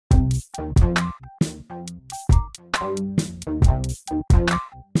Ed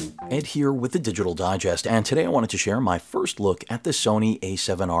here with the Digital Digest, and today I wanted to share my first look at the Sony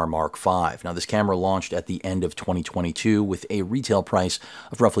A7R Mark V. Now, this camera launched at the end of 2022 with a retail price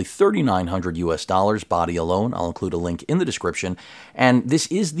of roughly $3,900 US, body alone. I'll include a link in the description. And this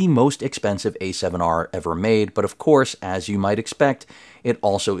is the most expensive A7R ever made, but of course, as you might expect, it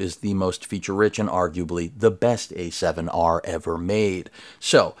also is the most feature-rich and arguably the best A7R ever made.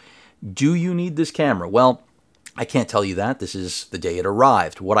 So, do you need this camera? Well, I can't tell you that. This is the day it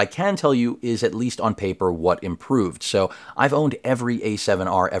arrived. What I can tell you is, at least on paper, what improved. So I've owned every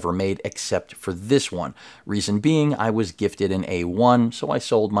A7R ever made except for this one. Reason being, I was gifted an A1, so I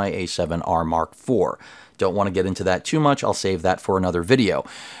sold my A7R Mark IV. Don't want to get into that too much. I'll save that for another video.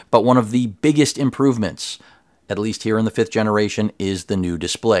 But one of the biggest improvements, at least here in the 5th generation, is the new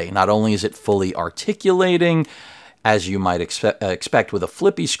display. Not only is it fully articulating, as you might expect with a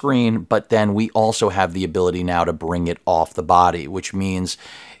flippy screen, but then we also have the ability now to bring it off the body, which means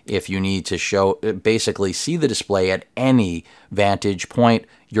if you need to basically see the display at any vantage point,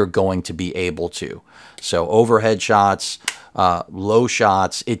 you're going to be able to. So overhead shots, low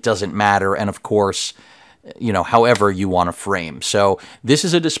shots, it doesn't matter. And of course, however you want to frame. So this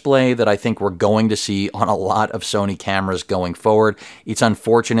is a display that I think we're going to see on a lot of Sony cameras going forward. It's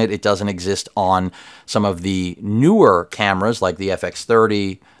unfortunate it doesn't exist on some of the newer cameras like the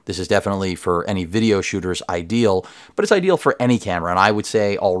FX30. This is definitely for any video shooters ideal, but it's ideal for any camera. And I would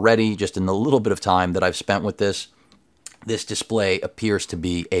say already, just in the little bit of time that I've spent with this display appears to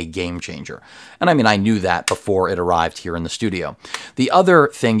be a game changer. And I mean, I knew that before it arrived here in the studio. The other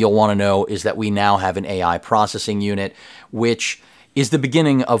thing you'll want to know is that we now have an AI processing unit, which is the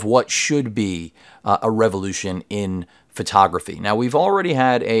beginning of what should be a revolution in photography. Now, we've already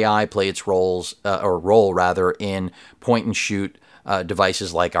had AI play its role in point and shoot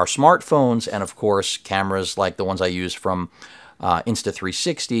devices like our smartphones, and of course, cameras like the ones I use from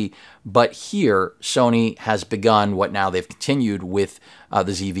Insta360, but here Sony has begun what now they've continued with the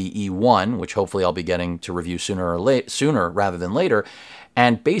ZV-E1, which hopefully I'll be getting to review sooner rather than later.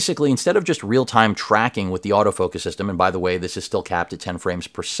 And basically, instead of just real-time tracking with the autofocus system, and by the way, this is still capped at 10 frames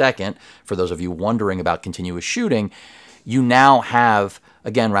per second, for those of you wondering about continuous shooting, you now have,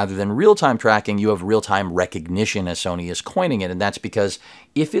 again, rather than real-time tracking, you have real-time recognition, as Sony is coining it. And that's because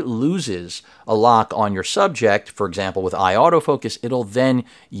if it loses a lock on your subject, for example, with eye autofocus, it'll then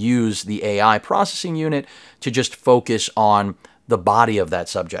use the AI processing unit to just focus on the body of that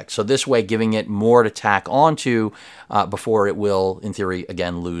subject. So this way, giving it more to tack onto before it will, in theory,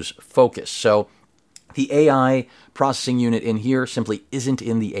 again, lose focus. So the AI processing unit in here simply isn't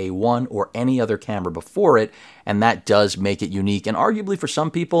in the A1 or any other camera before it, and that does make it unique. And arguably for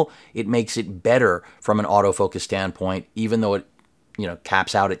some people, it makes it better from an autofocus standpoint, even though it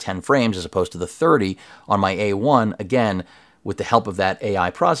caps out at 10 frames as opposed to the 30 on my A1. Again, with the help of that AI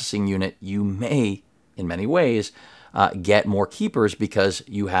processing unit, you may, in many ways, get more keepers because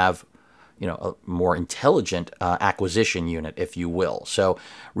you have a more intelligent acquisition unit, if you will. So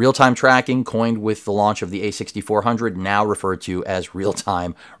real-time tracking, coined with the launch of the A6400, now referred to as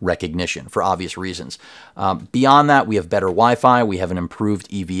real-time recognition for obvious reasons. Beyond that, we have better Wi-Fi. We have an improved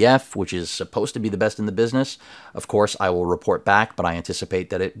EVF, which is supposed to be the best in the business. Of course, I will report back, but I anticipate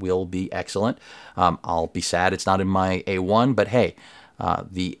that it will be excellent. I'll be sad it's not in my A1, but hey,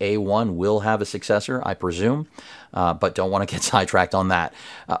 the A1 will have a successor, I presume, but don't want to get sidetracked on that.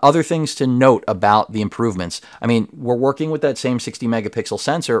 Other things to note about the improvements. I mean, we're working with that same 60-megapixel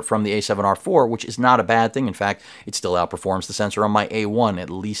sensor from the A7R IV, which is not a bad thing. In fact, it still outperforms the sensor on my A1, at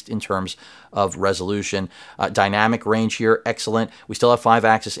least in terms of resolution. Dynamic range here, excellent. We still have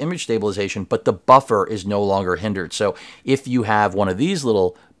 5-axis image stabilization, but the buffer is no longer hindered. So if you have one of these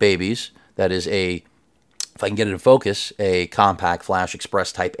little babies, that is if I can get it in focus, a compact flash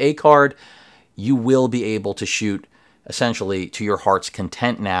express type A card, you will be able to shoot essentially to your heart's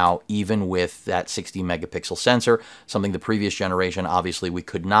content now, even with that 60-megapixel sensor, something the previous generation obviously we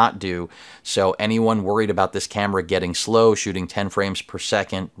could not do. So anyone worried about this camera getting slow, shooting 10 frames per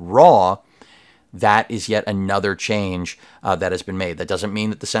second raw, that is yet another change that has been made. That doesn't mean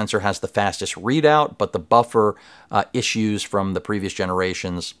that the sensor has the fastest readout, but the buffer issues from the previous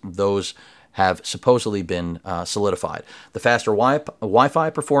generations, those have supposedly been solidified. The faster Wi-Fi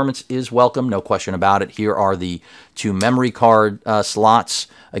performance is welcome, no question about it. Here are the 2 memory card slots.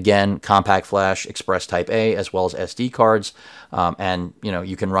 Again, compact flash, express type A, as well as SD cards. And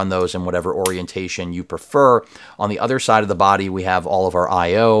you can run those in whatever orientation you prefer. On the other side of the body, we have all of our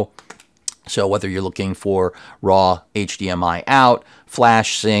I/O. So whether you're looking for raw HDMI out,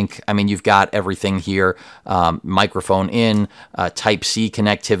 flash sync, I mean, you've got everything here, microphone in, Type-C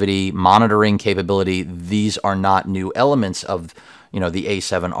connectivity, monitoring capability. These are not new elements of the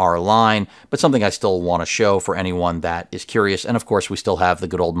A7R line, but something I still want to show for anyone that is curious. And of course, we still have the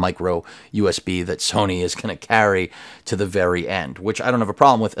good old micro USB that Sony is going to carry to the very end, which I don't have a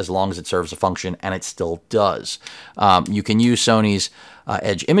problem with as long as it serves a function, and it still does. You can use Sony's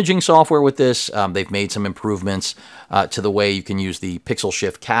Edge imaging software with this. They've made some improvements to the way you can use the pixel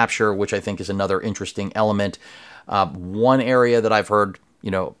shift capture, which I think is another interesting element. One area that I've heard,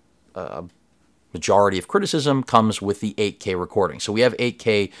 majority of criticism comes with the 8K recording. So we have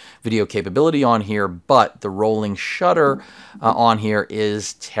 8K video capability on here, but the rolling shutter on here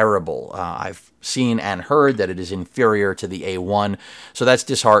is terrible. I've seen and heard that it is inferior to the A1, so that's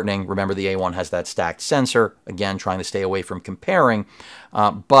disheartening. Remember, the A1 has that stacked sensor. Again, trying to stay away from comparing,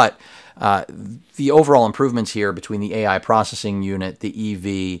 but the overall improvements here between the AI processing unit, the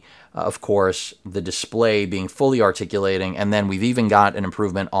EV, of course, the display being fully articulating, and then we've even got an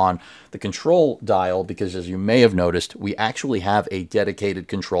improvement on the control dial because, as you may have noticed, we actually have a dedicated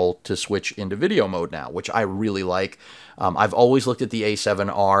control to switch into video mode now, which I really like. I've always looked at the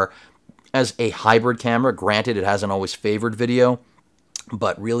A7R as a hybrid camera. Granted, it hasn't always favored video,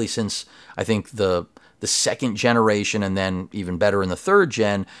 but really since I think the second generation and then even better in the third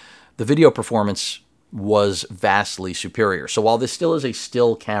gen, the video performance was vastly superior. So while this still is a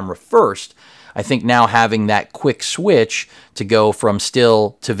still camera first, I think now having that quick switch to go from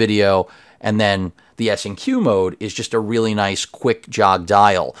still to video and then the S&Q mode is just a really nice quick jog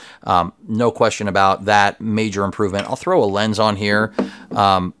dial. No question about that. Major improvement. I'll throw a lens on here.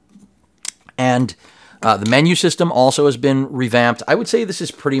 And the menu system also has been revamped. I would say this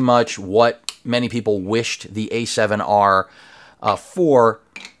is pretty much what many people wished the A7R 4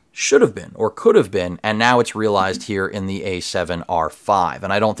 should have been or could have been, and now it's realized here in the A7R5,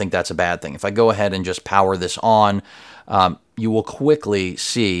 and I don't think that's a bad thing. If I go ahead and just power this on, you will quickly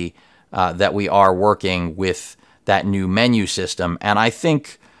see that we are working with that new menu system, and I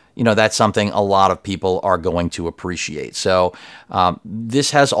think that's something a lot of people are going to appreciate. So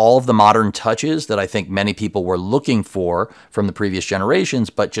this has all of the modern touches that I think many people were looking for from the previous generations,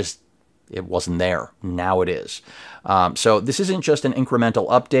 but just it wasn't there. Now it is. So this isn't just an incremental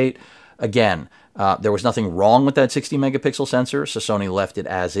update. Again, there was nothing wrong with that 60 megapixel sensor, so Sony left it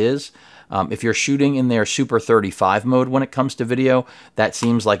as is. If you're shooting in their Super 35 mode when it comes to video, that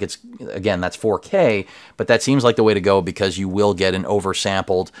seems like it's, again, that's 4K, but that seems like the way to go because you will get an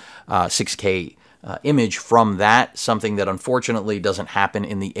oversampled 6K image from that, something that unfortunately doesn't happen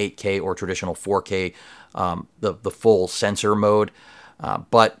in the 8K or traditional 4K, the full sensor mode.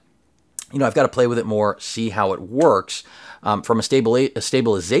 But I've got to play with it more, see how it works. From a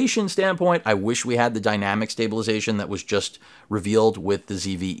stabilization standpoint, I wish we had the dynamic stabilization that was just revealed with the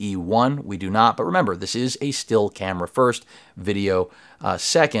ZV-E1. We do not, but remember, this is a still camera first, video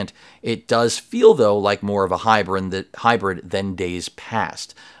second. It does feel, though, like more of a hybrid than days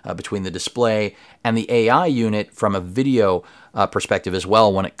past between the display and the AI unit from a video perspective as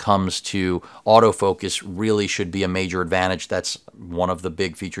well. When it comes to autofocus, really should be a major advantage. That's one of the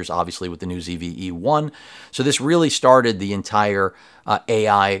big features, obviously, with the new ZV-E1. So this really started the entire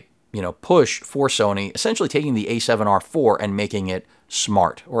AI push for Sony, essentially taking the A7R4 and making it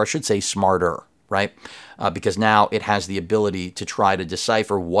smart, or I should say smarter, right? Because now it has the ability to try to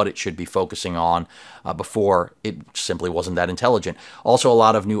decipher what it should be focusing on. Before, it simply wasn't that intelligent. Also, a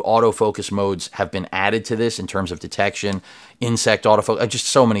lot of new autofocus modes have been added to this in terms of detection, insect autofocus, just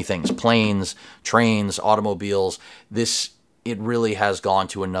so many things. Planes, trains, automobiles. It really has gone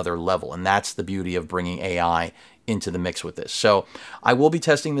to another level, and that's the beauty of bringing AI into the mix with this. So I will be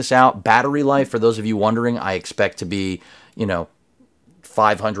testing this out. Battery life, for those of you wondering, I expect to be,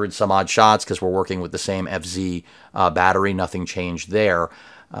 500 some odd shots because we're working with the same FZ battery. Nothing changed there.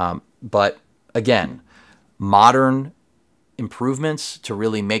 But again, modern improvements to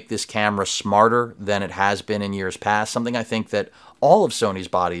really make this camera smarter than it has been in years past. Something I think that all of Sony's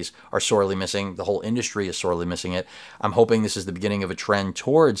bodies are sorely missing. The whole industry is sorely missing it. I'm hoping this is the beginning of a trend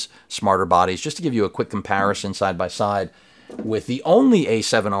towards smarter bodies. Just to give you a quick comparison side by side with the only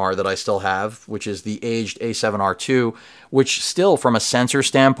A7R that I still have, which is the aged A7R2, which still from a sensor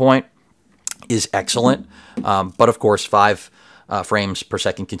standpoint is excellent. But of course, 5 frames per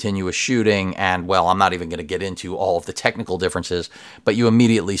second continuous shooting, and, well, I'm not even going to get into all of the technical differences, but you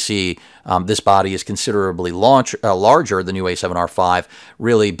immediately see this body is considerably larger, the new A7R5,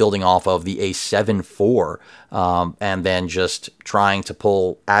 really building off of the A7 IV, and then just trying to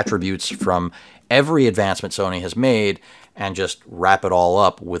pull attributes from every advancement Sony has made and just wrap it all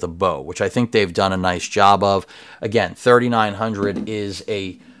up with a bow, which I think they've done a nice job of. Again, $3,900 is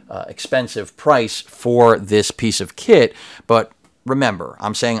a expensive price for this piece of kit, but remember,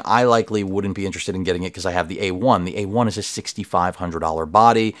 I'm saying I likely wouldn't be interested in getting it because I have the A1. The A1 is a $6,500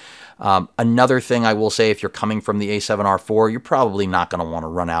 body. Another thing I will say, if you're coming from the A7R4, you're probably not going to want to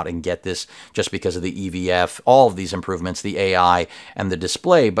run out and get this just because of the EVF, all of these improvements, the AI, and the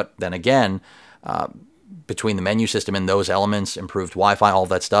display. But then again, between the menu system and those elements, improved Wi-Fi, all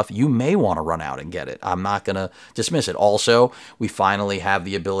that stuff, you may want to run out and get it. I'm not going to dismiss it. Also, we finally have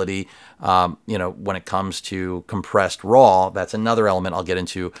the ability, when it comes to compressed RAW, that's another element I'll get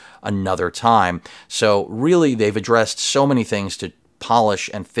into another time. So really, they've addressed so many things to polish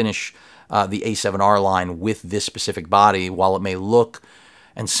and finish the A7R line with this specific body. While it may look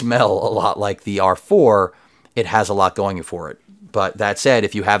and smell a lot like the R4, it has a lot going for it. But that said,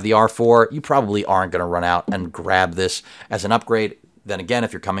 if you have the R4, you probably aren't going to run out and grab this as an upgrade. Then again,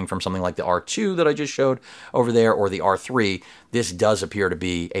 if you're coming from something like the R2 that I just showed over there, or the R3, this does appear to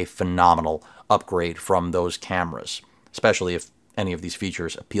be a phenomenal upgrade from those cameras, especially if any of these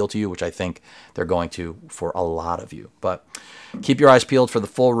features appeal to you, which I think they're going to for a lot of you. But keep your eyes peeled for the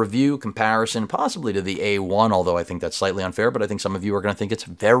full review, comparison, possibly to the A1, although I think that's slightly unfair, but I think some of you are going to think it's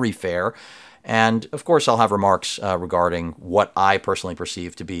very fair. And, of course, I'll have remarks regarding what I personally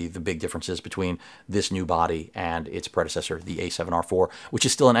perceive to be the big differences between this new body and its predecessor, the A7R4, which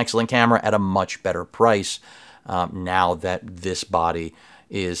is still an excellent camera at a much better price now that this body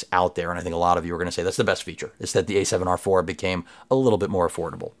is out there. And I think a lot of you are going to say that's the best feature, is that the A7R4 became a little bit more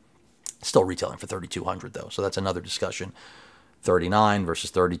affordable. Still retailing for $3,200, though, so that's another discussion. 39 versus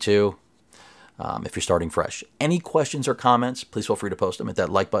 32. If you're starting fresh. Any questions or comments, please feel free to post them. Hit that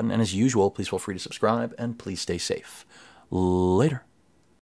like button. And as usual, please feel free to subscribe and please stay safe. Later.